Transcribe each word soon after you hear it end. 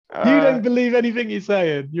You don't believe anything you're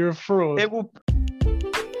saying. You're a fraud. It will.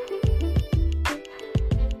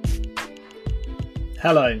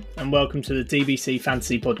 Hello, and welcome to the DBC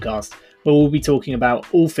Fantasy Podcast, where we'll be talking about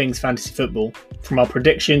all things fantasy football, from our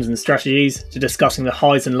predictions and strategies to discussing the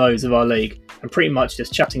highs and lows of our league, and pretty much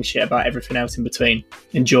just chatting shit about everything else in between.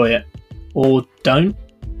 Enjoy it. Or don't.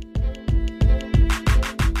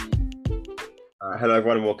 Hello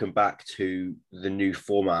everyone and welcome back to the new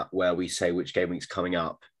format where we say which game week's coming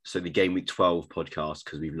up. So the Game Week 12 podcast,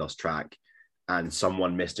 because we've lost track and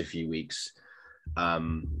someone missed a few weeks.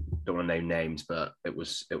 Don't want to name names, but it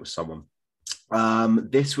was someone.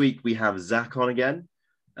 This week we have Zach on again.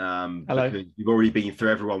 Hello. Because you've already been through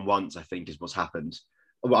everyone once, I think is what's happened.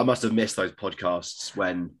 Well, I must have missed those podcasts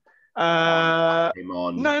when came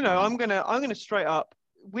on. No, I'm gonna straight up.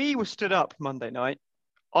 We were stood up Monday night.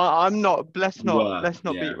 I'm not. Let's not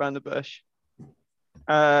beat around the bush.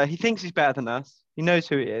 He thinks he's better than us. He knows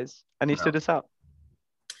who he is, and he stood us up.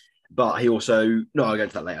 But he also I'll go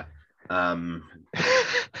into that later.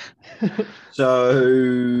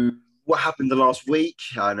 So what happened the last week?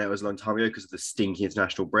 I know it was a long time ago because of the stinky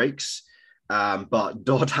international breaks. But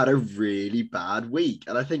Dodd had a really bad week,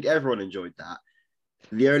 and I think everyone enjoyed that.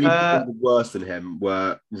 The only people worse than him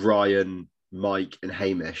were Ryan, Mike, and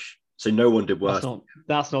Hamish. So no one did worse.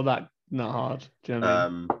 That's not that hard. Do you know what I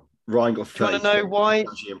mean? Ryan got 30. Do you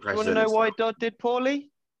want to know why Dodd did poorly?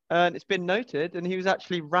 And it's been noted, and he was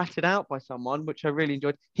actually ratted out by someone, which I really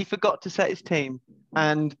enjoyed. He forgot to set his team,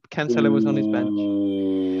 and Cancelo was on his bench.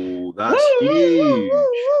 Ooh, that's huge.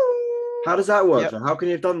 How does that work? Yep. How can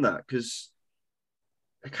he have done that? Because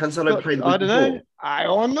Cancelo played the week before. I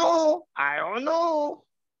don't know.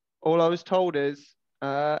 All I was told is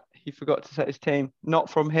he forgot to set his team. Not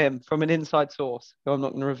from him, from an inside source, who I'm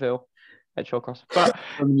not going to reveal. But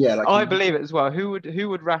I believe it as well. Who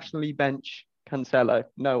would rationally bench Cancelo?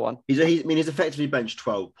 No one. He's effectively benched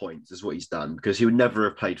 12 points is what he's done, because he would never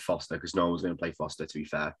have played Foster because no one was going to play Foster, to be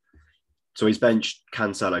fair. So he's benched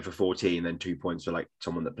Cancelo for 14 and then 2 points for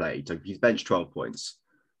someone that played. So he's benched 12 points.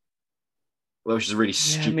 Well, which is a really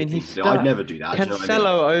stupid thing to do. I'd never do that.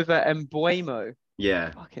 Cancelo over Mbuemo.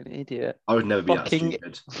 Yeah. Fucking idiot. I would never be that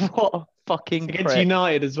stupid. What a fucking against prick.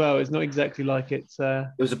 United as well. It's not exactly like it's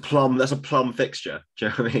It was a plum. That's a plum fixture. Do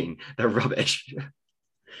you know what I mean? They're rubbish.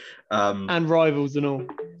 And rivals and all.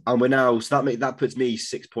 And we're now, so that puts me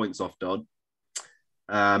 6 points off Dodd.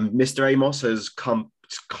 Mr. Amos has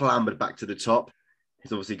clambered back to the top.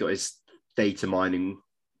 He's obviously got his data mining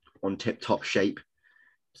on tip-top shape.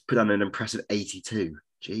 He's put down an impressive 82.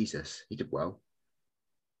 Jesus, he did well.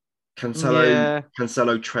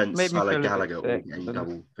 Cancelo, Trent, Salah, Gallagher, all getting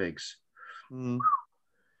double figs.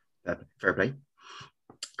 Fair play.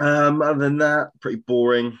 Other than that, pretty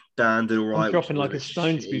boring. Dan did all right. I'm dropping like a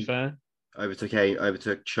stone, to be fair.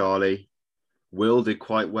 Overtook Charlie. Will did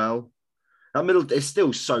quite well. That middle is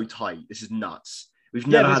still so tight. This is nuts. We've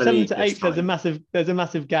never had 7 to 8. There's a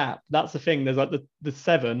massive gap. That's the thing. There's like the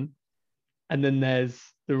 7, and then there's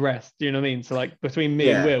the rest. Do you know what I mean? So like between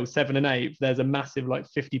me and Will, 7 and 8, there's a massive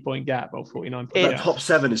 50-point gap or 49 point gap. That top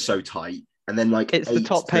 7 is so tight, and then it's the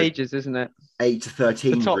top pages, isn't it? 8 to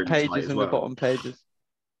 13. The top pages and the bottom pages.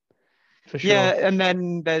 For sure. Yeah, and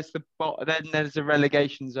then there's the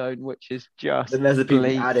relegation zone, which is just. Then there's the people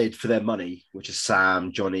added for their money, which is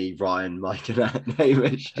Sam, Johnny, Ryan, Mike, and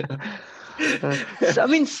Hamish. I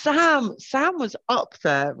mean, Sam was up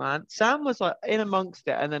there, man. Sam was in amongst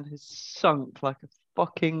it, and then has sunk like a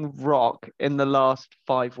fucking rock in the last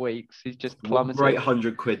 5 weeks. He's just plummeted. What a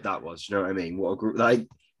great £100 that was. You know what I mean? What a group!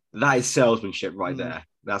 That is salesmanship right there.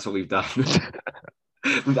 That's what we've done.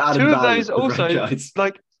 We've added 2 of those also franchise.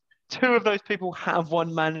 2 of those people have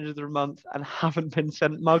won Manager of the Month and haven't been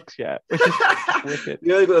sent mugs yet, which is wicked.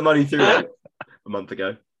 You only got the money through a month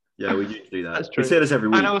ago. Yeah, we used to do that. That's true. We say this every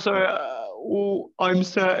week. And also, I'm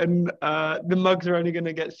certain the mugs are only going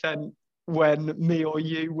to get sent when me or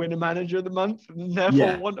you win a Manager of the Month and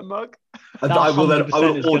therefore want a mug. I will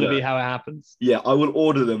going to be how it happens. Yeah, I will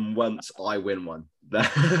order them once I win one.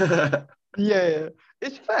 Yeah.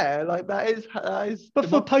 It's fair, that is. But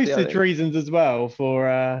for postage reasons as well,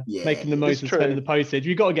 for making the most of spending the postage,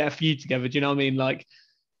 we've got to get a few together. Do you know what I mean?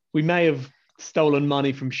 We may have stolen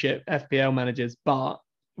money from shit FPL managers, but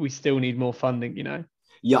we still need more funding. You know.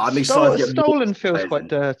 Yeah, I'm excited. Stolen feels quite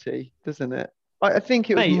dirty, doesn't it? I think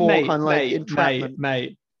it was more kind of like entrapment.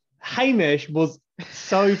 Mate. Hamish was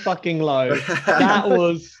so fucking low. That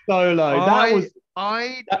was so low.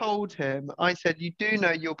 I told him, I said, you do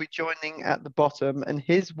know you'll be joining at the bottom. And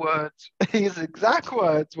his exact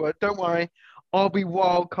words were, don't worry, I'll be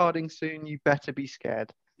wildcarding soon. You better be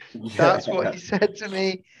scared. That's what he said to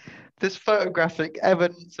me. There's photographic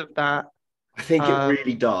evidence of that. I think it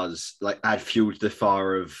really does add fuel to the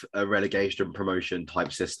fire of a relegation and promotion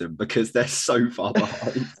type system because they're so far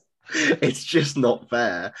behind. It's just not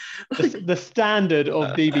fair. The standard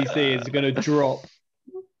of DBC is going to drop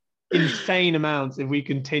insane amounts if we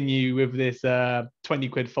continue with this 20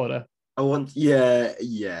 quid fodder. I want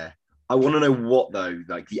I want to know what though,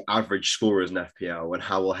 the average scorers in FPL and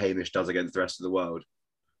how well Hamish does against the rest of the world.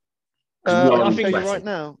 I'll tell you right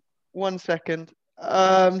now. 1 second.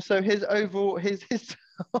 So his overall his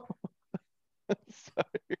so,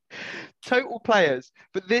 total players,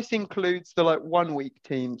 but this includes the 1 week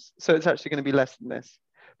teams, so it's actually going to be less than this.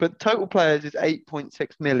 But total players is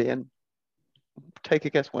 8.6 million. Take a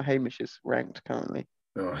guess what Hamish is ranked currently.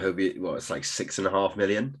 Oh, he'll be it's 6.5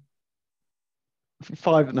 million.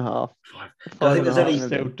 5.5. I think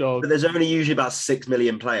there's only usually about 6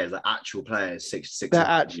 million players, actual players, six that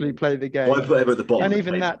actually play the game. Well, I put him at the bottom, and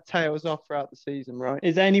even that tails off throughout the season, right?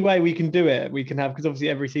 Is there any way we can do it? We can have, because obviously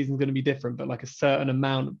every season's going to be different, but a certain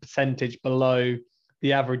amount of percentage below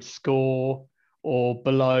the average score or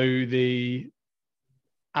below the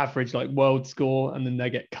average world score, and then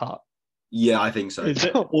they get cut. Yeah, I think so.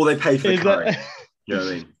 Or they pay for the curry. You know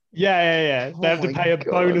what I mean? Yeah. They have to pay a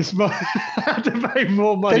bonus money. Have to pay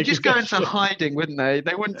more money. They'd just go into hiding, wouldn't they?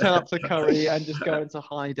 They wouldn't turn up to curry and just go into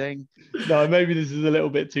hiding. No, maybe this is a little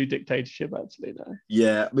bit too dictatorship, actually. No.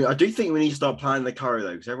 Yeah, I do think we need to start planning the curry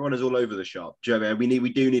though, because everyone is all over the shop. Do you know what I mean? We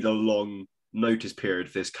do need a long notice period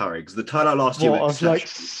for this curry because the turnout last year was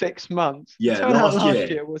 6 months. Yeah, the turnout last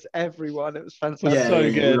year was everyone. It was fantastic. Yeah, so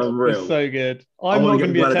good. It was so good. I'm not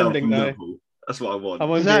going to be attending though. Liverpool. That's what I want. I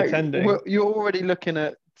won't be attending. You're already looking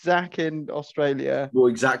at Zach in Australia. Well,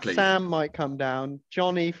 exactly. Sam might come down.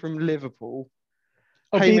 Johnny from Liverpool.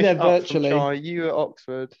 I'll be there virtually. You at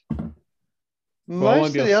Oxford.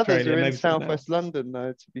 Most of the others are in southwest London,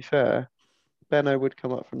 though. To be fair, Benno would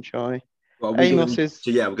come up from Chai. Well, Amos is. So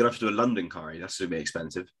yeah, we're gonna have to do a London curry. That's gonna be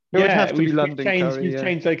expensive. It would have to be London curry. We've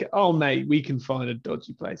changed oh mate, we can find a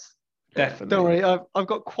dodgy place. Definitely. Don't worry, I've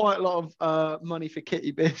got quite a lot of money for kitty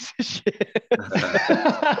bits this year.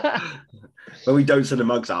 When we don't send the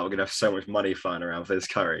mugs out, we're gonna have so much money flying around for this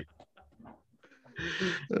curry.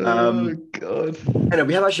 Oh god! Anyway,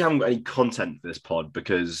 we haven't got any content for this pod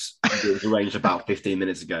because it was arranged about 15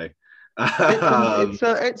 minutes ago.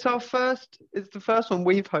 It's our first. It's the first one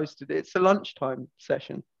we've hosted. It's a lunchtime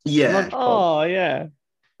session. Yeah. Oh yeah.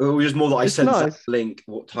 It was just more that I sent that link.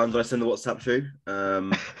 What time did I send the WhatsApp through?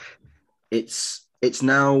 It's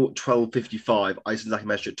now 12:55. I sent Zach a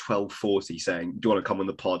message at 12:40 saying, "Do you want to come on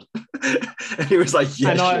the pod?" And he was like,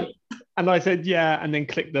 "Yeah." And I said, "Yeah," and then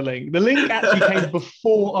clicked the link. The link actually came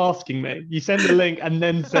before asking me. You sent the link and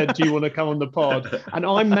then said, "Do you want to come on the pod?" And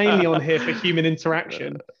I'm mainly on here for human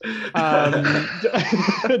interaction.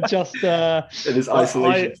 Just in this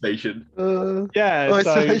isolation station.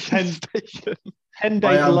 Isolation station. 10 days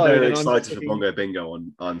I am load. very excited for Bongo Bingo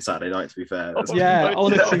on Saturday night, to be fair.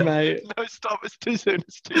 Honestly, mate. No, stop. It's too soon.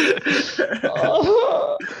 It's too soon.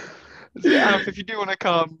 Alf, if you do want to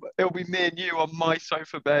come, it'll be me and you on my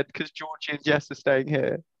sofa bed because Georgie and Jess are staying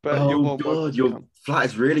here. But your flat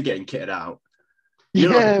is really getting kitted out.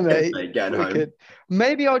 Mate. Getting home.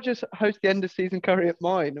 Maybe I'll just host the end of season curry at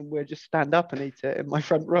mine and we'll just stand up and eat it in my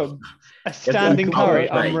front room. A standing curry,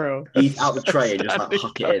 unreal. Eat out the tray and just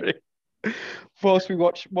huck it in. Whilst we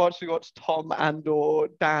watch Tom and or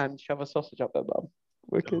Dan shove a sausage up their bum.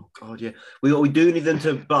 Wicked. Oh god, yeah. We do need them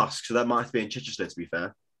to busk, so that might have to be in Chichester, to be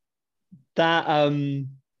fair. That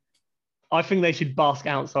I think they should busk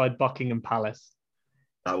outside Buckingham Palace.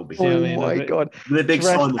 That would be. My god! The big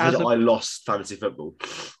sign that says I lost fantasy football.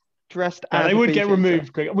 Dressed. They would get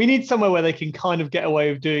removed quick. We need somewhere where they can kind of get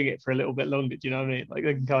away with doing it for a little bit longer. Do you know what I mean? They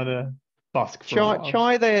can kind of busk.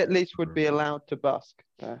 Chai, they at least would be allowed to busk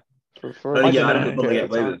there. I don't know get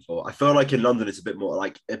away with it for. I feel like in London it's a bit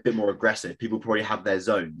more aggressive. People probably have their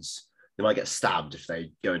zones. They might get stabbed if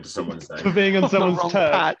they go into someone's zone. For being on someone's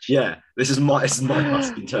turf. Patch. Yeah, this is my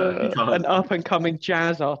busking turf. An up and coming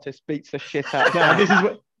jazz artist beats the shit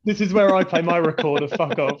out. This is where I play my recorder.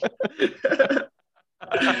 Fuck off.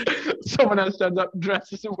 Someone else stands up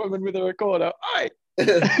dressed as a woman with a recorder.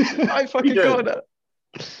 I fucking got it.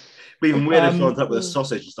 Even weird if someone's up with a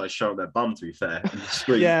sausage and starts showing their bum, to be fair.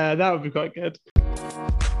 Yeah, that would be quite good.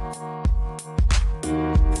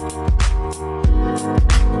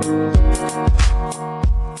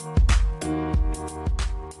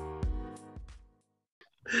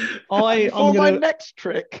 For my next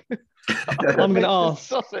trick, I'm going to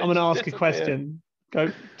ask a question.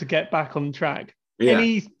 Go to get back on track. Yeah.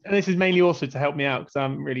 And this is mainly also to help me out because I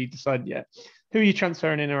haven't really decided yet. Who are you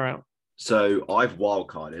transferring in or out? So I've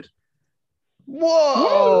wildcarded.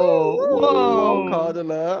 Whoa! Wildcard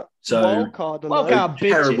alert! So, wildcard alert!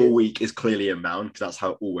 Terrible week is clearly inbound because that's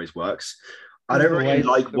how it always works. I don't really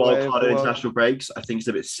like wildcard and international breaks. I think it's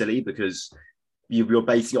a bit silly because you're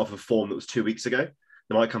basing off a form that was 2 weeks ago.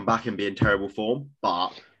 They might come back and be in terrible form, but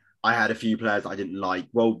I had a few players that I didn't like.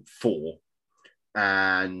 Well, 4.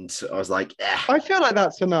 And I was like, I feel like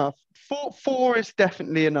that's enough. Four is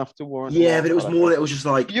definitely enough to warrant. Yeah, but it was more. It was just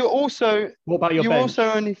like you're also. What about your you're bench?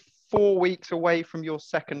 Also only 4 weeks away from your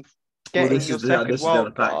second. This is the other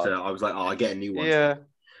factor. I was like, I get a new one. Yeah.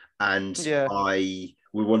 And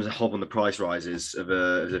we wanted to hop on the price rises of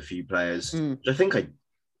a few players, which I think I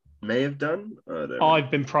may have done. I don't know.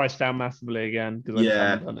 I've been priced down massively again because I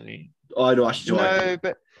haven't done any. I know actually. No,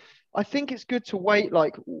 but I think it's good to wait.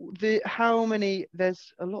 Like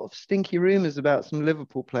there's a lot of stinky rumours about some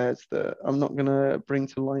Liverpool players that I'm not going to bring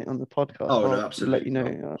to light on the podcast. Oh, no, absolutely.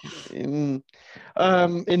 Let you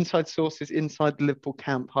know. Inside sources, inside the Liverpool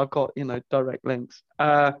camp. I've got, direct links.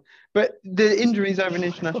 But the injuries over an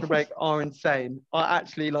international break are insane. Are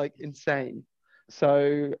actually insane.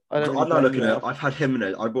 So I'm not looking at. I've had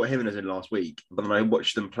Jimenez. I brought Jimenez in last week, but then I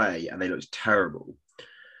watched them play and they looked terrible.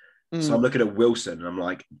 So I'm looking at Wilson and I'm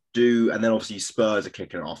like, and then obviously Spurs are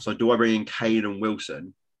kicking off. So do I bring in Kane and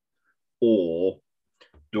Wilson, or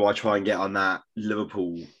do I try and get on that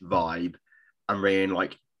Liverpool vibe and bring in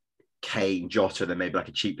Kane, Jota, then maybe a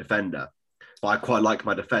cheap defender? But I quite like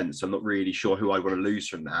my defense. So I'm not really sure who I want to lose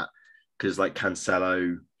from that because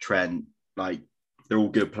Cancelo, Trent, they're all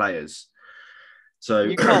good players. So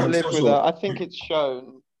you can't live with that. I think it's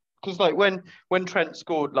shown because when Trent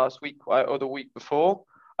scored last week or the week before.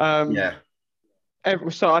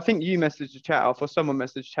 So I think you messaged the chat off, or someone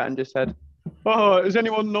messaged chat and just said, "Oh, has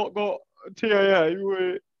anyone not got TAA?"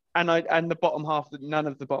 And the bottom half, none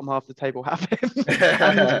of the bottom half of the table have him.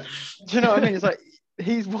 And, do you know what I mean? It's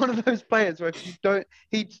he's one of those players where if you don't,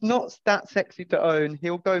 he's not that sexy to own.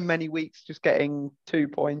 He'll go many weeks just getting 2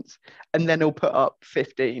 points, and then he'll put up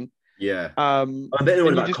 15. Yeah. I bet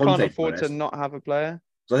you just can't afford to not have a player.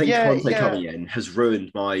 So I think Conte coming in has ruined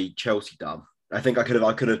my Chelsea dub. I think I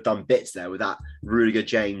could have done bits there with that Rudiger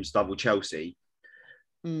James double Chelsea.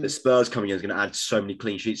 The Spurs coming in is going to add so many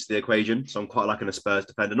clean sheets to the equation. So I'm quite liking a Spurs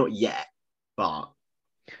defender. Not yet, but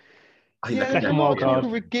I think second wild card.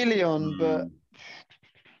 Reguilon, but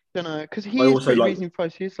don't know because he is pretty reasonably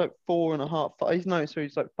priced. He's 4.5. He's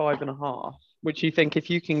 5.5. Which you think if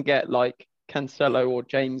you can get Cancelo or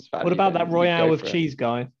James value. What about that Royale with cheese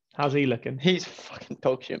guy? How's he looking? He's fucking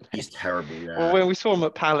dog shit. He's terrible. Yeah. Well, when we saw him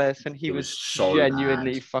at Palace, and he was so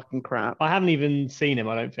genuinely fucking crap. I haven't even seen him.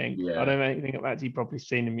 I don't think. Yeah. I don't think I've actually probably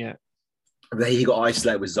seen him yet. He got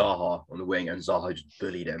isolated with Zaha on the wing, and Zaha just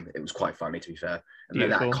bullied him. It was quite funny, to be fair. And then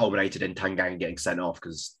that culminated in Tanganga getting sent off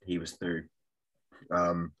because he was through.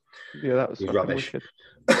 That was rubbish.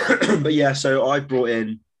 But yeah, so I brought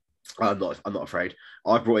in. I'm not afraid.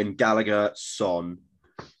 I brought in Gallagher, Son.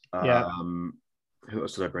 Who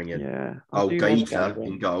else did I bring in? Yeah. Gaeta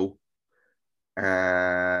in goal.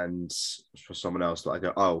 And for someone else that I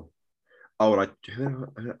go, and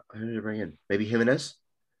who did I bring in? Maybe Jimenez?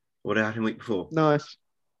 What did I have him week before? Nice.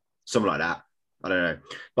 Something like that. I don't know.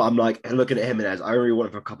 But I'm looking at Jimenez. I only want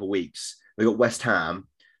him for a couple of weeks. We got West Ham,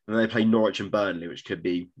 and then they play Norwich and Burnley, which could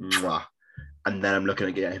be mwah. And then I'm looking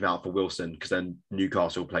at getting him out for Wilson because then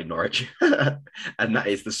Newcastle play Norwich. And that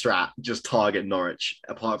is the strat. Just target Norwich,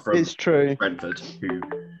 apart from it's true. Brentford, who...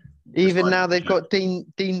 Even now they've got Dean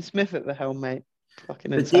Smith at the helm, mate.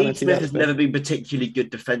 Fucking Dean Smith has never been particularly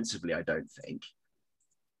good defensively, I don't think.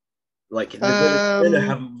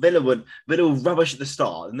 Villa were rubbish at the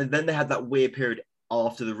start. And then they had that weird period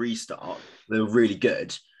after the restart. They were really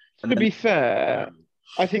good. And to be fair...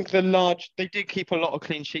 I think they did keep a lot of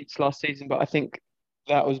clean sheets last season, but I think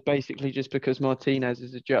that was basically just because Martinez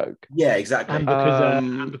is a joke. Yeah, exactly.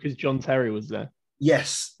 And because John Terry was there.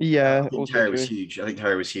 Yes. Yeah. I think Terry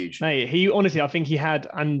was huge. Mate, he honestly, I think he had,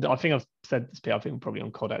 and I think I've said this, I think probably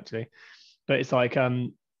on COD actually, but it's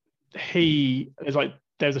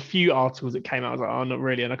there's a few articles that came out. I was like, oh, not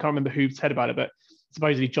really. And I can't remember who said about it, but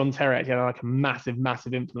supposedly John Terry actually had a massive,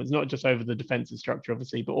 massive influence, not just over the defensive structure,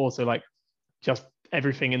 obviously, but also just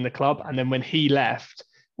everything in the club. And then when he left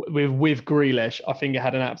with Grealish, I think it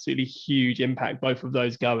had an absolutely huge impact, both of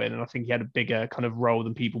those going. And I think he had a bigger kind of role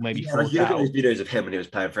than people maybe thought. You look at those videos of him when he was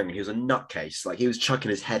playing for England, he was a nutcase. He was chucking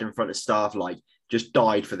his head in front of staff, just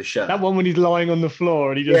died for the shirt. That one when he's lying on the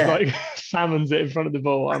floor and he just salmons it in front of the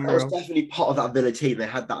ball. That was definitely part of that Villa team. They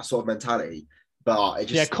had that sort of mentality. But it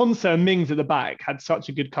just... Konsa and Mings at the back had such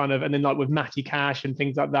a good kind of, and then with Matty Cash and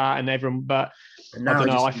things like that and everyone, but now I don't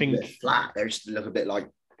know, I think... flat. They just look a bit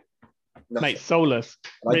Mate, soulless.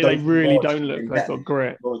 They really don't look. They've got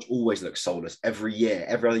grit. Norwich always look soulless every year.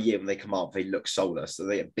 Every other year when they come up, they look soulless. So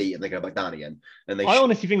they get beat and they go back down again. And I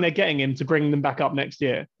honestly think they're getting him to bring them back up next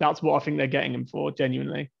year. That's what I think they're getting him for,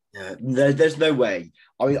 genuinely. Yeah, there's no way.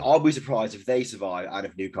 I mean, I'll be surprised if they survive and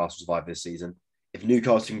if Newcastle survive this season. If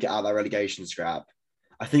Newcastle can get out of that relegation scrap,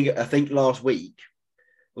 I think last week,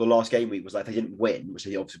 or the last game week was like they didn't win, which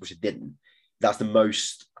they didn't. That's the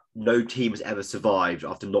most no team has ever survived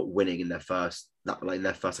after not winning in their first 11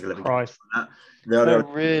 games. No,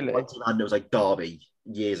 really. One team it was like Derby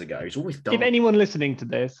years ago. It's always Derby. If anyone listening to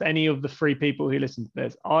this, any of the 3 people who listen to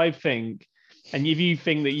this, I think, and if you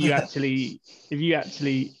think that if you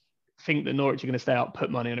actually think that Norwich are going to stay up,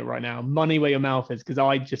 put money on it right now. Money where your mouth is, because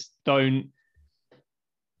I just don't.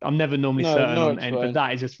 I'm never normally certain on any, but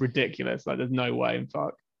that is just ridiculous. Like, there's no way in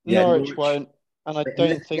fuck. Yeah, Norwich won't, and I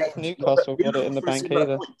don't think Newcastle got it in the bank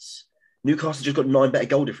either. Newcastle just got 9 better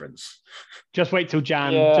goal difference. Just wait till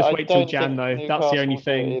Jan. Just wait till Jan, though. That's the only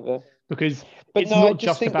thing. Because it's not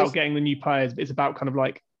just about getting the new players, but it's about kind of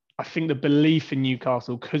like, I think the belief in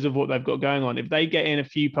Newcastle because of what they've got going on. If they get in a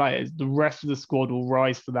few players, the rest of the squad will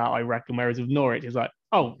rise to that, I reckon. Whereas with Norwich, it's like,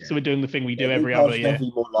 so we're doing the thing we do every other year.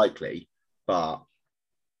 Definitely more likely, but.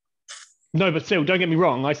 No, but still, don't get me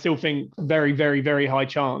wrong. I still think very, very, very high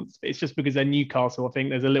chance. It's just because they're Newcastle. I think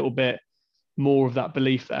there's a little bit more of that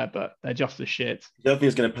belief there, but they're just as shit. The other thing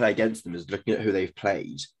that's going to play against them is looking at who they've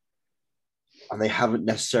played. And they haven't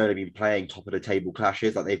necessarily been playing top of the table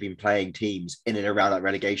clashes. Like, they've been playing teams in and around that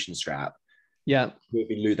relegation strap. Yeah. They've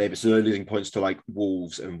been losing points to like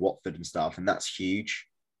Wolves and Watford and stuff. And that's huge.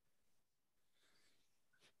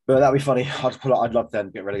 But that'd be funny. I'd love them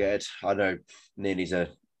to get relegated. I know Neely's a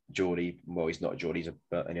Geordie. Well, he's not a Geordie,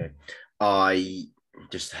 but anyway, I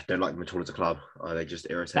just don't like them at all as a club. They just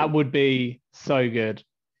irritate. That would be so good.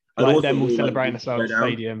 Like them all celebrating as well at the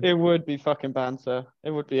stadium. It would be fucking banter.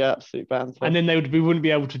 It would be absolute banter. And then we wouldn't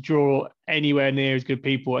be able to draw anywhere near as good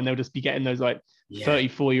people, and they'll just be getting those like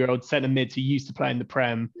 34-year-old centre mids who used to play in the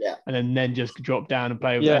Prem, and then just drop down and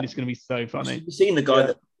play with them. And it's going to be so funny. You've seen the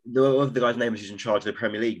guy the guy's name who's in charge of the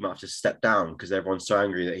Premier League might have to step down because everyone's so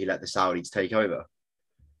angry that he let the Saudis take over.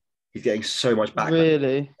 He's getting so much back.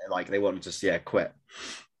 Really? Like they want him to quit.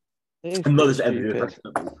 I'm not just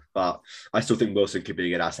but I still think Wilson could be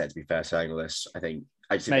a good asset, to be fair, saying all this.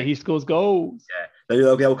 He scores goals.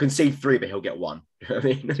 Yeah. They'll concede 3, but he'll get 1. You know what I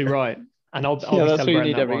mean? You're right. And I'll be that's what you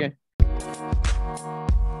need every game.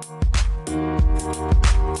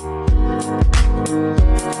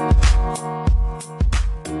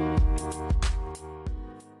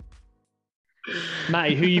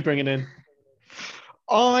 Matty, who are you bringing in?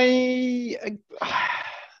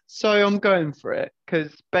 So I'm going for it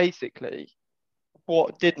because basically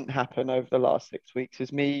what didn't happen over the last 6 weeks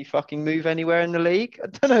is me fucking move anywhere in the league. I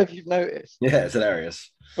don't know if you've noticed. Yeah, it's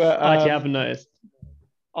hilarious. But I actually haven't noticed.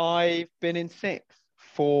 I've been in 6th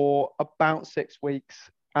for about 6 weeks.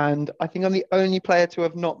 And I think I'm the only player to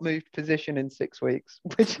have not moved position in 6 weeks,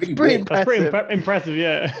 which is pretty impressive. That's pretty impressive,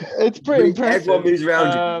 yeah. It's pretty impressive. Everyone moves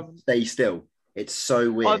around you, stay still. It's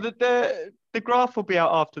so weird. The graph will be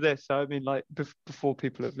out after this. So I mean, like before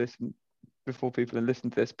people have listened to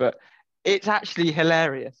this, but it's actually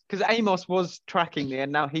hilarious because Amos was tracking me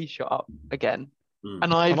and now he shot up again,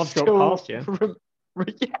 and I've still past you.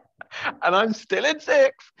 And I'm still in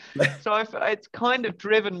 6th. So it's kind of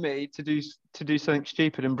driven me to do something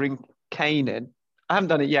stupid and bring Kane in. I haven't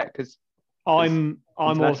done it yet because I'm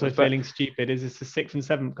also feeling stupid. Is this the 6th and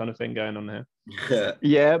 7th kind of thing going on here?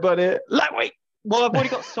 Yeah, but I've already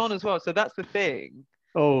got Son as well, so that's the thing.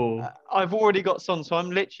 I've already got Son, so I'm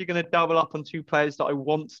literally going to double up on 2 players that I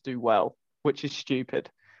want to do well, which is stupid.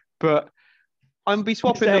 But I'm be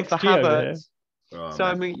swapping them for Havertz. So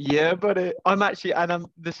I mean, the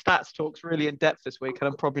stats talk's really in depth this week, and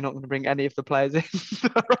I'm probably not going to bring any of the players in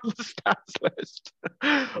that are on the stats list.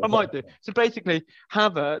 I might do. So basically,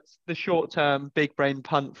 Havertz, the short-term big brain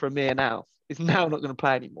punt for Amir now, is now not going to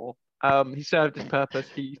play anymore. He served his purpose.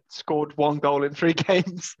 He scored 1 goal in 3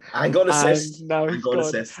 games. And got an assist. And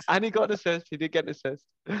he got an assist. He did get an assist.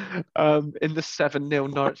 In the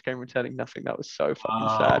 7-0 Norwich game, returning nothing. That was so fucking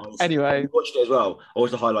sad. Anyway. You watched it as well. Or was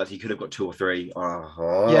the highlights? He could have got 2 or 3.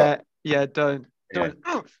 Yeah, don't.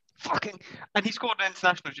 Oh, fucking. And he scored an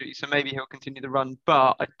international duty, so maybe he'll continue the run.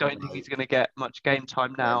 But I don't think he's going to get much game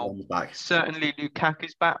time now. Certainly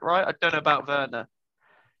Lukaku's back, right? I don't know about Werner.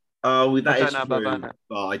 Oh, that is true,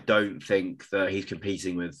 but I don't think that he's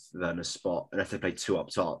competing with Werner's spot unless they play 2 up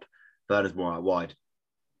top. Werner's more out wide.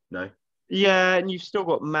 No? Yeah, and you've still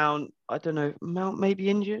got Mount. I don't know. Mount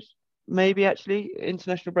maybe injured? maybe actually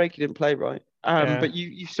international break. He didn't play right. But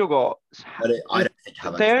you've still got. I don't think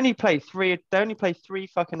Havertz. They only play three. They only play three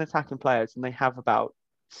fucking attacking players, and they have about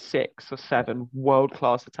 6 or 7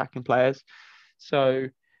 world-class attacking players. So,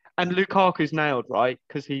 and Lukaku's nailed, right?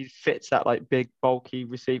 Because he fits that like big, bulky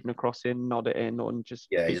receiving across in, nod it in, or just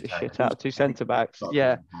beat the shit out of 2 centre backs.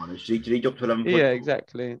 Yeah. Did he drop to 11 points? Yeah,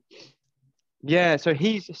 exactly. Yeah, so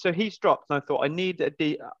he's dropped, and I thought I need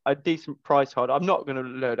a decent price hold. I'm not going to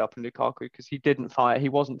load up on Lukaku because he didn't fire. He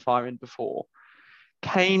wasn't firing before.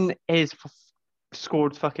 Kane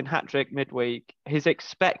scored fucking hat-trick midweek. His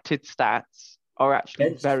expected stats are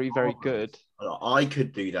actually very, very good. I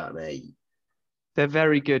could do that, mate. They're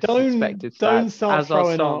very good expected stats. Don't start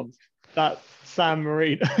throwing up that San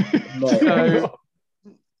Marino. No.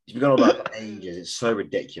 You've been on about ages. It's so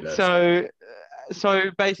ridiculous.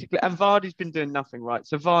 So basically, and Vardy's been doing nothing, right?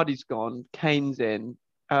 So Vardy's gone. Kane's in.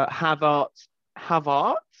 Havertz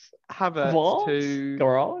to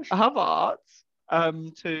Garage. Havertz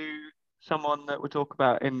to someone that we'll talk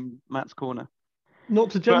about in Matt's corner.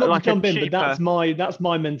 Not to jump in, but that's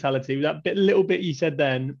my mentality. That little bit you said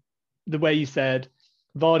then, the way you said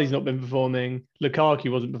Vardy's not been performing,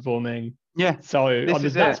 Lukaku wasn't performing. Yeah. So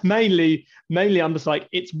that's mainly I'm just like,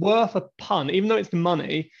 it's worth a punt, even though it's the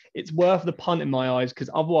money, it's worth the punt in my eyes, because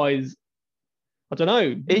otherwise, I don't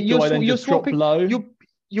know. You're swapping low.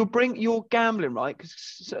 You're gambling, right?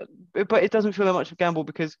 But it doesn't feel that much of a gamble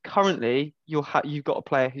because currently you've got a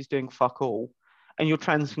player who's doing fuck all, and you're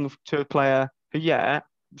transferring to a player who,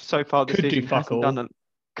 so far this season could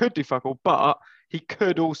do fuck all, but he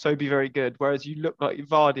could also be very good. Whereas you look like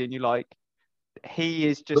Vardy and you're like, he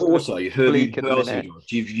is just. But also, you've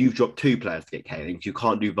dropped 2 players to get Kane. You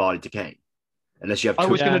can't do Vardy to Kane unless you have 2. I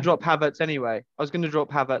was going to drop Havertz anyway. Well,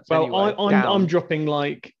 I'm dropping.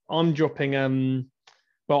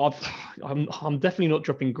 Well, I'm definitely not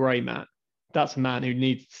dropping Gray, Matt. That's a man who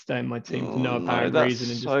needs to stay in my team for no apparent reason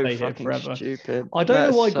and just stay here forever. Stupid. I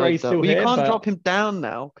don't know why Gray's still here. You can't drop him down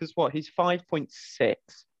now because he's 5.6.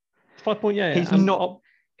 5.8.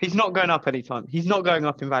 He's not going up anytime. He's not going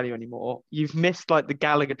up in value anymore. You've missed like the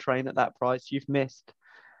Gallagher train at that price. You've missed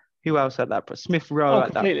who else at that price? Smith Rowe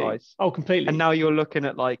at that price. Oh, completely. And now you're looking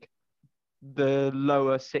at like the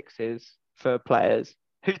lower 6s for players.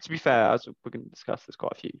 Who, to be fair, as we're going to discuss, there's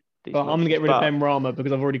quite a few. Well, I'm going to get rid of Ben Rama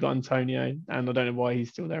because I've already got Antonio, and I don't know why he's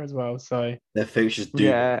still there as well. So their futures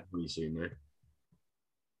do pretty soon, though.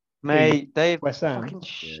 Mate, they've West Ham. fucking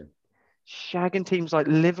shagging teams like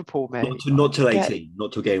Liverpool, mate. Not till 18,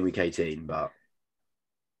 not till game week 18, but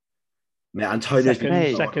mate, Antonio's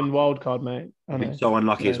been second wild card, mate. Been so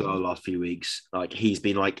unlucky as well the last few weeks. Like he's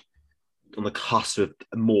been like on the cusp of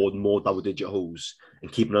more double-digit hauls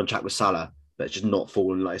and keeping on track with Salah. It's just not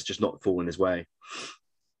falling. It's just not falling his way.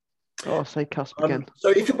 Oh, I'll say cusp again. So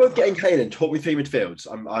if you're both getting Kane and talk me through midfields,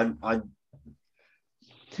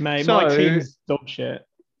 Mate, my team's dog shit.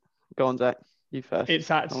 Go on, Zach. You first.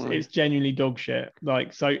 It's genuinely dog shit.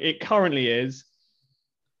 Like, so it currently is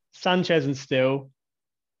Sanchez and Still.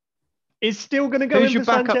 Is Still going to go? Who's your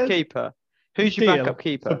backup keeper? Who's your backup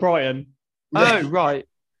keeper for Brighton? Oh, right.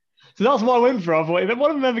 So that's what I went for. I thought if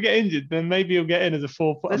one of them ever get injured, then maybe he'll get in as a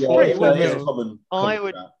 4. I think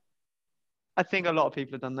a lot of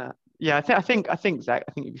people have done that. Yeah, I think Zach.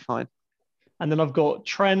 I think you'd be fine. And then I've got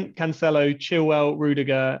Trent, Cancelo, Chilwell,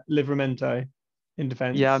 Rudiger, Livramento in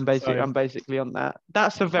defence. Yeah, I'm basically on that.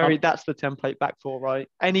 That's the template back 4, right?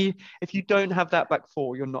 If you don't have that back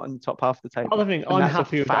 4, you're not in the top half of the table. Other thing, I'm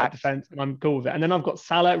happy with that defence, and I'm cool with it. And then I've got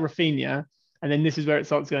Salah, Rafinha, and then this is where it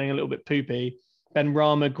starts going a little bit poopy. Ben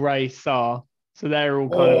Rama, Gray, Sarr. So they're all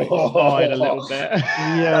kind of expired a little bit.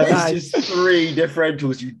 Yeah, that is just 3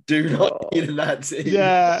 differentials you do not need in that team.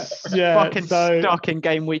 Yeah. Fucking stuck in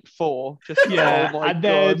game week 4. Just oh my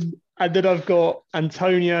God. And then I've got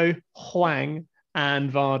Antonio, Hwang,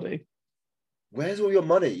 and Vardy. Where's all your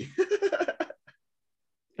money?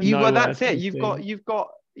 That's it.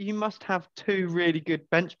 You must have 2 really good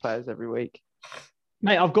bench players every week.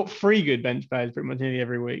 Mate, I've got 3 good bench players pretty much nearly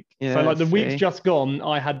every week. Yeah, so like the week's just gone,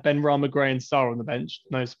 I had Ben Rama, Gray, and Sarr on the bench.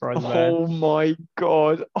 No surprise there. Oh my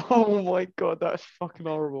God, that's fucking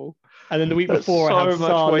horrible. And then the week before, I had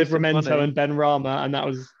Sarr, Livramento, and Ben Rama, and that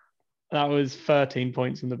was 13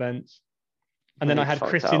 points on the bench. And then I had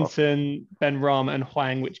Christensen, Ben Rama, and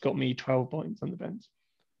Hwang, which got me 12 points on the bench.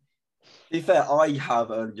 To be fair, I have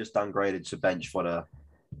only just downgraded to bench fodder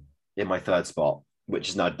in my 3rd spot, which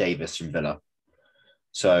is now Davis from Villa.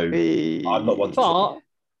 So I'm not one to.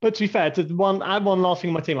 But to be fair, add one last thing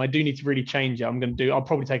on my team, I do need to really change it. I'll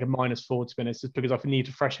probably take a -4 to be honest, just because I need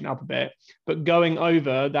to freshen it up a bit. But going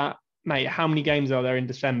over that mate, how many games are there in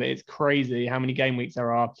December? It's crazy how many game weeks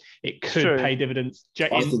there are. It could pay dividends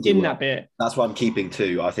in that bit. That's what I'm keeping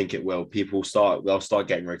too. I think it will. They'll start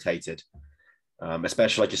getting rotated.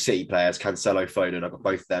 Especially like your City players, Cancelo, Foden. I've got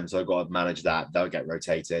both of them, so I've got to manage that. They'll get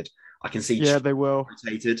rotated. I can see they will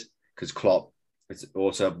rotated because Klopp. It's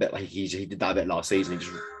also a bit like he did that a bit last season. He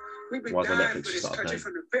just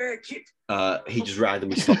he just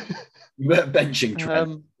randomly stopped benching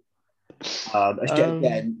Trent.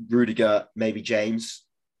 Again, Rudiger, maybe James.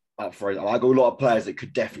 Up for it. I got a lot of players that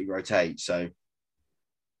could definitely rotate. So.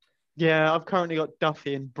 Yeah, I've currently got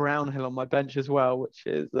Duffy and Brownhill on my bench as well, which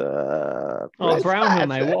is Brownhill,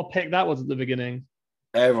 mate. What a pick that was at the beginning.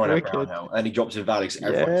 Everyone had Brownhill, and he drops in value.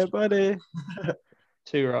 Yeah, buddy.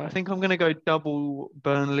 Too right. I think I'm going to go double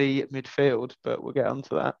Burnley midfield, but we'll get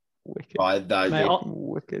onto that. Wicked.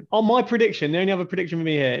 Wicked. On my prediction, the only other prediction for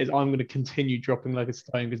me here is I'm going to continue dropping like a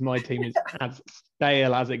stone because my team is as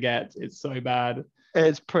stale as it gets. It's so bad.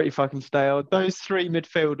 It's pretty fucking stale. Those three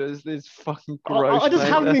midfielders is fucking gross. I just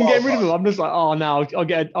haven't been getting rid of them. I'm just like, no,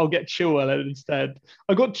 I'll get Chilwell instead.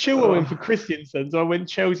 I got Chilwell in for Christensen, so I went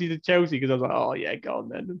Chelsea to Chelsea because I was like, go on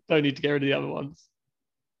then. Don't need to get rid of the other ones.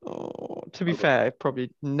 Oh, to be fair, probably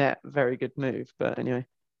net very good move, but anyway.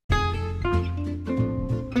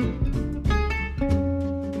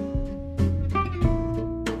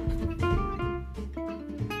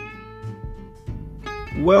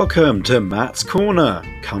 Welcome to Matt's Corner.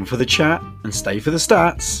 Come for the chat and stay for the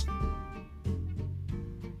stats.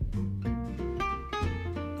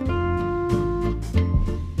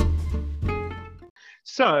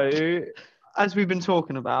 So, as we've been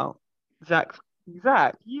talking about, Zach,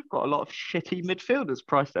 you've got a lot of shitty midfielders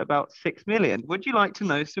priced at about 6 million. Would you like to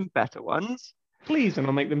know some better ones? Please, and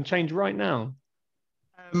I'll make them change right now.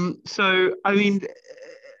 So, I mean,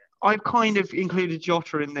 I've kind of included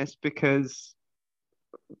Jota in this because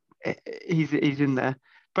he's in there,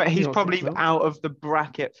 but he's probably out of the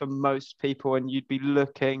bracket for most people, and you'd be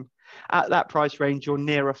looking at that price range. You're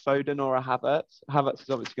near a Foden or a Havertz. Havertz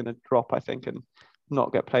is obviously going to drop, I think, and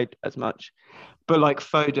not get played as much. But like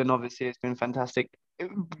Foden, obviously, has been fantastic.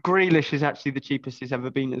 Grealish is actually the cheapest he's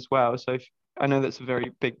ever been as well. So I know that's a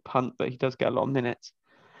very big punt, but he does get a lot of minutes.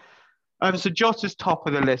 So Jota's top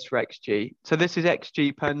of the list for XG. So this is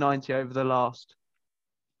XG per 90 over the last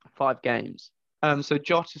 5 games. So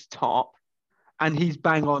Jota's top, and he's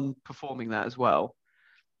bang on performing that as well.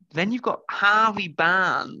 Then you've got Harvey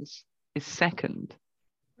Barnes is second,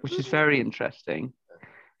 which is very interesting.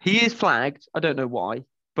 He is flagged. I don't know why,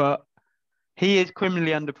 but he is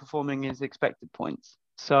criminally underperforming his expected points.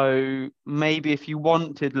 So maybe if you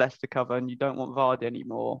wanted Leicester cover and you don't want Vardy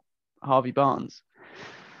anymore, Harvey Barnes.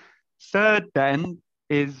 Third then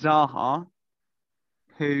is Zaha,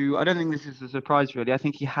 who I don't think this is a surprise really. I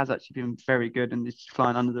think he has actually been very good and is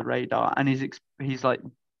flying under the radar, and he's like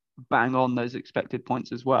bang on those expected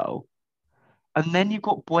points as well. And then you've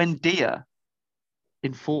got Buendia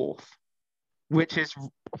in fourth, which is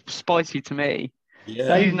spicy to me.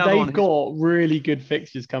 Yeah, they've got really good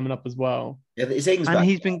fixtures coming up as well. Yeah, and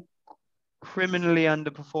he's been criminally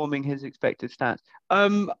underperforming his expected stats.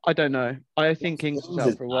 I don't know. I think Ings was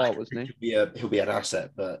out for a while, wasn't he? He'll be an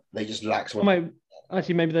asset, but they just lack someone.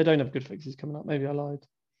 Actually, maybe they don't have good fixes coming up. Maybe I lied.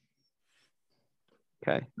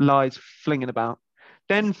 Okay, lies flinging about.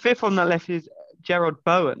 Then fifth on that left is Gerard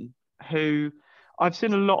Bowen, who I've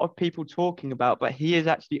seen a lot of people talking about, but he is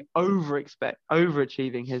actually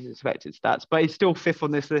overachieving his expected stats, but he's still fifth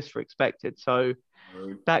on this list for expected. So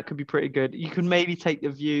that could be pretty good. You can maybe take the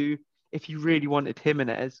view if you really wanted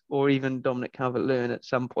Jimenez or even Dominic Calvert-Lewin at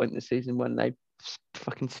some point this season when they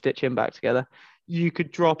fucking stitch him back together, you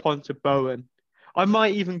could drop onto Bowen. I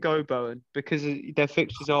might even go Bowen because their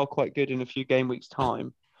fixtures are quite good in a few game weeks'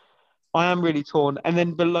 time. I am really torn. And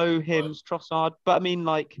then below him's Trossard. But I mean,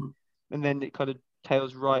 like, and then it kind of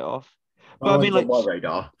tails right off. But I mean, like, my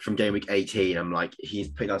radar from game week 18, I'm like, he's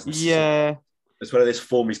putting us. Yeah. It's one of this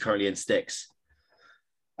form he's currently in sticks.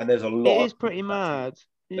 And there's a lot. It is pretty mad.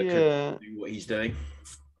 Yeah. Do what he's doing.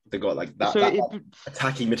 They got like that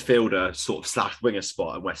attacking midfielder sort of / winger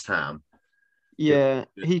spot at West Ham. Yeah,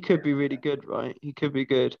 he could be really good, right? He could be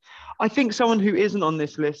good. I think someone who isn't on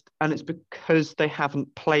this list, and it's because they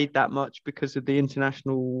haven't played that much because of the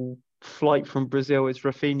international flight from Brazil, is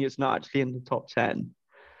Rafinha's not actually in the top 10,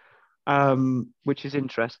 which is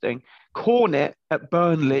interesting. Cornet at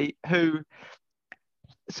Burnley,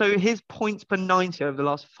 so his points per 90 over the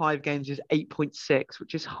last 5 games is 8.6,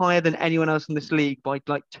 which is higher than anyone else in this league by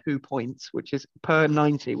like 2 points, which is per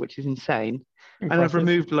 90, which is insane. Impressive. And I've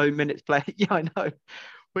removed low minutes play. Yeah, I know,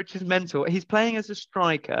 which is mental. He's playing as a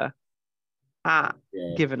striker.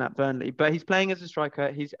 given at Burnley. But he's playing as a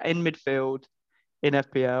striker. He's in midfield in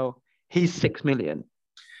FPL. He's 6 million.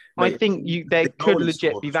 Mate, I think there could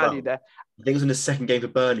legit be value there. I think it was in the second game for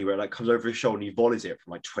Burnley where it like comes over his shoulder and he volleys it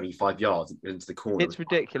from like 25 yards into the corner. It's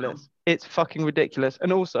ridiculous. It's fucking ridiculous.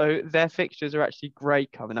 And also their fixtures are actually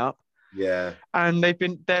great coming up. Yeah. And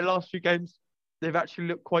their last few games, they've actually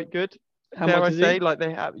looked quite good. How much is he? Like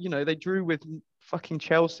they have, they drew with fucking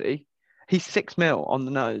Chelsea. He's 6 mil on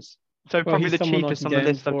the nose. So probably the cheapest on the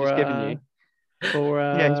list I've just given you.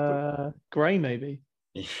 For Gray, maybe.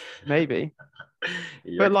 Maybe.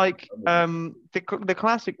 But like the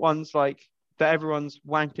classic ones like that everyone's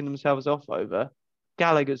wanking themselves off over,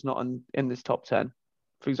 Gallagher's not in this top 10,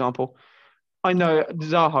 for example. I know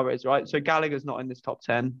Zaha is, right? So Gallagher's not in this top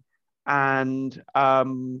 10 and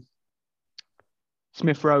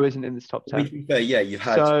Smith Rowe isn't in this top 10. To be fair, yeah, you've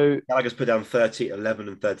had Gallagher's put down 11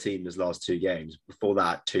 and 13 in his last 2 games. Before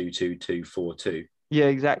that, 2-2-2, 4-2. Yeah,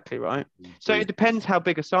 exactly right. So it depends how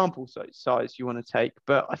big a sample size you want to take,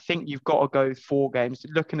 but I think you've got to go 4 games.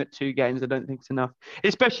 Looking at 2 games, I don't think it's enough,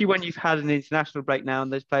 especially when you've had an international break now and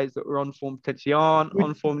there's players that were on form potentially aren't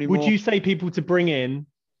on form anymore. Would you say people to bring in?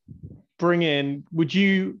 Would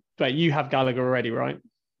you? Wait, you have Gallagher already, right?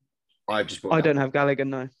 I don't have Gallagher.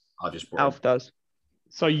 No, I've just brought Alf does.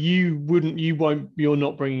 So you're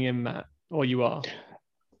not bringing in Matt, or you are?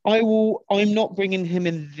 I'm not bringing him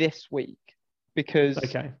in this week. Because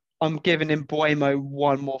I'm giving him Buemo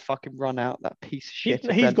one more fucking run out. That piece of shit.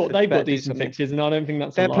 They've got decent fixtures, and I don't think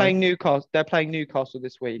that's. They're playing Newcastle. They're playing Newcastle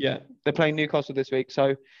this week. Yeah, they're playing Newcastle this week.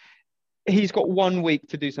 So he's got 1 week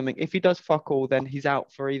to do something. If he does fuck all, then he's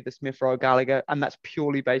out for either Smith Rowe or Gallagher, and that's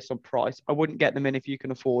purely based on price. I wouldn't get them in if you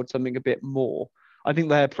can afford something a bit more. I think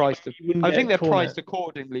they're priced. I think they're priced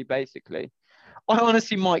accordingly. Basically, I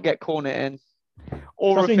honestly might get Cornet in.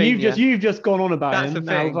 Or I think you've just gone on about him,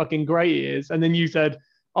 how fucking great he is, and then you said,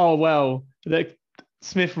 "Oh well,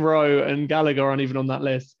 Smith Rowe and Gallagher aren't even on that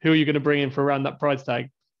list. Who are you going to bring in for around that price tag?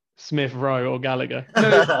 Smith Rowe or Gallagher?"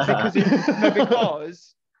 No,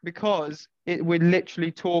 because we're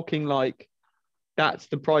literally talking like that's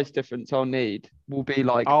the price difference I'll need. Will be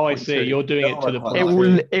like. Oh, I see. You're doing it to the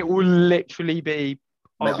point. It will literally be.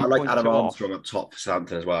 I like Adam Armstrong up top for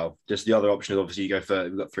Southampton as well. Just the other option is obviously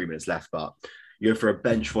we've got 3 minutes left, but you go for a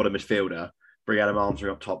bench fodder midfielder, bring Adam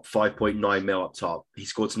Armstrong up top, 5.9 mil up top. He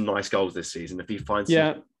scored some nice goals this season. If he finds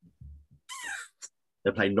they're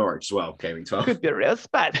playing Norwich as well, Gameweek 12. Could be real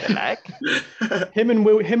special, like. him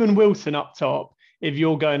and Wilson up top. If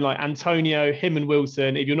you're going like Antonio, him and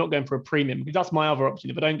Wilson, if you're not going for a premium, because that's my other option.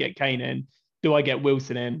 If I don't get Kane in, do I get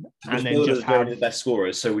Wilson in and then just have the best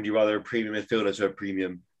scorers? So would you rather a premium midfielder to a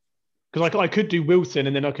premium? Because I could do Wilson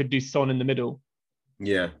and then I could do Son in the middle.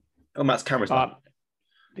 Yeah. Oh, Matt's camera's not.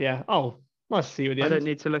 Yeah. Oh, nice to see you at the end. I don't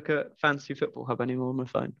need to look at Fantasy Football Hub anymore on my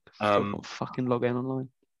phone. I can't fucking log in online.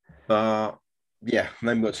 Yeah,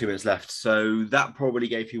 then we've got 2 minutes left. So that probably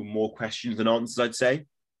gave people more questions than answers, I'd say.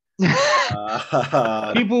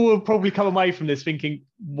 People will probably come away from this thinking,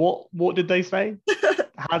 what did they say?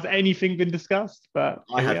 Has anything been discussed? But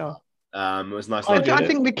here we are. It was nice. I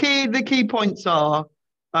think the key points are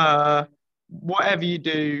whatever you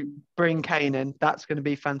do, bring Kane in. That's going to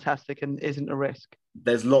be fantastic and isn't a risk.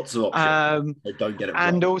 There's lots of options. Don't get it wrong.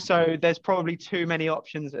 And also, there's probably too many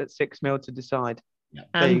options at 6 mil to decide. Yeah.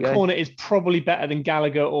 And Cornet is probably better than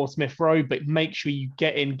Gallagher or Smith Rowe, but make sure you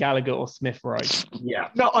get in Gallagher or Smith Rowe. Yeah.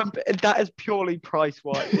 No, that is purely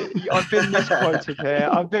price-wise. I've been misquoted here.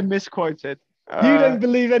 I've been misquoted. You don't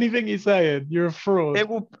believe anything you're saying. You're a fraud.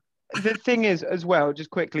 The thing is, as well, just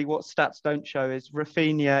quickly, what stats don't show is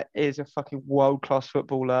Rafinha is a fucking world-class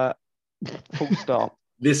footballer. Full stop.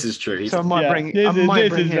 This is true. So I might bring. This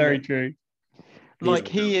is very in. True. Like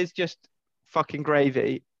he is just fucking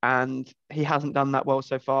gravy, and he hasn't done that well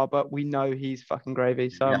so far. But we know he's fucking gravy,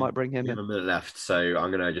 so I might bring him in. A minute left, so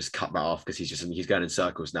I'm gonna just cut that off because he's going in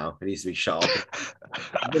circles now. It needs to be shut off.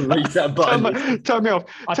 Reset button. Turn me off.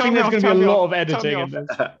 I think there's going to be a lot of editing in this.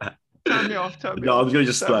 Turn me off. No, I'm going to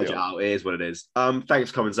just splurge it out. It is what it is. Thanks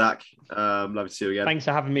for coming, Zach. Love to see you again. Thanks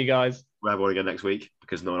for having me, guys. We'll have one again next week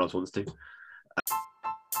because no one else wants to.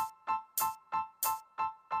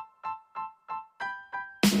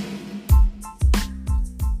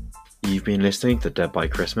 You've been listening to the Dead by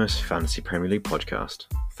Christmas Fantasy Premier League podcast.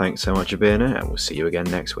 Thanks so much for being here, and we'll see you again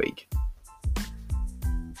next week.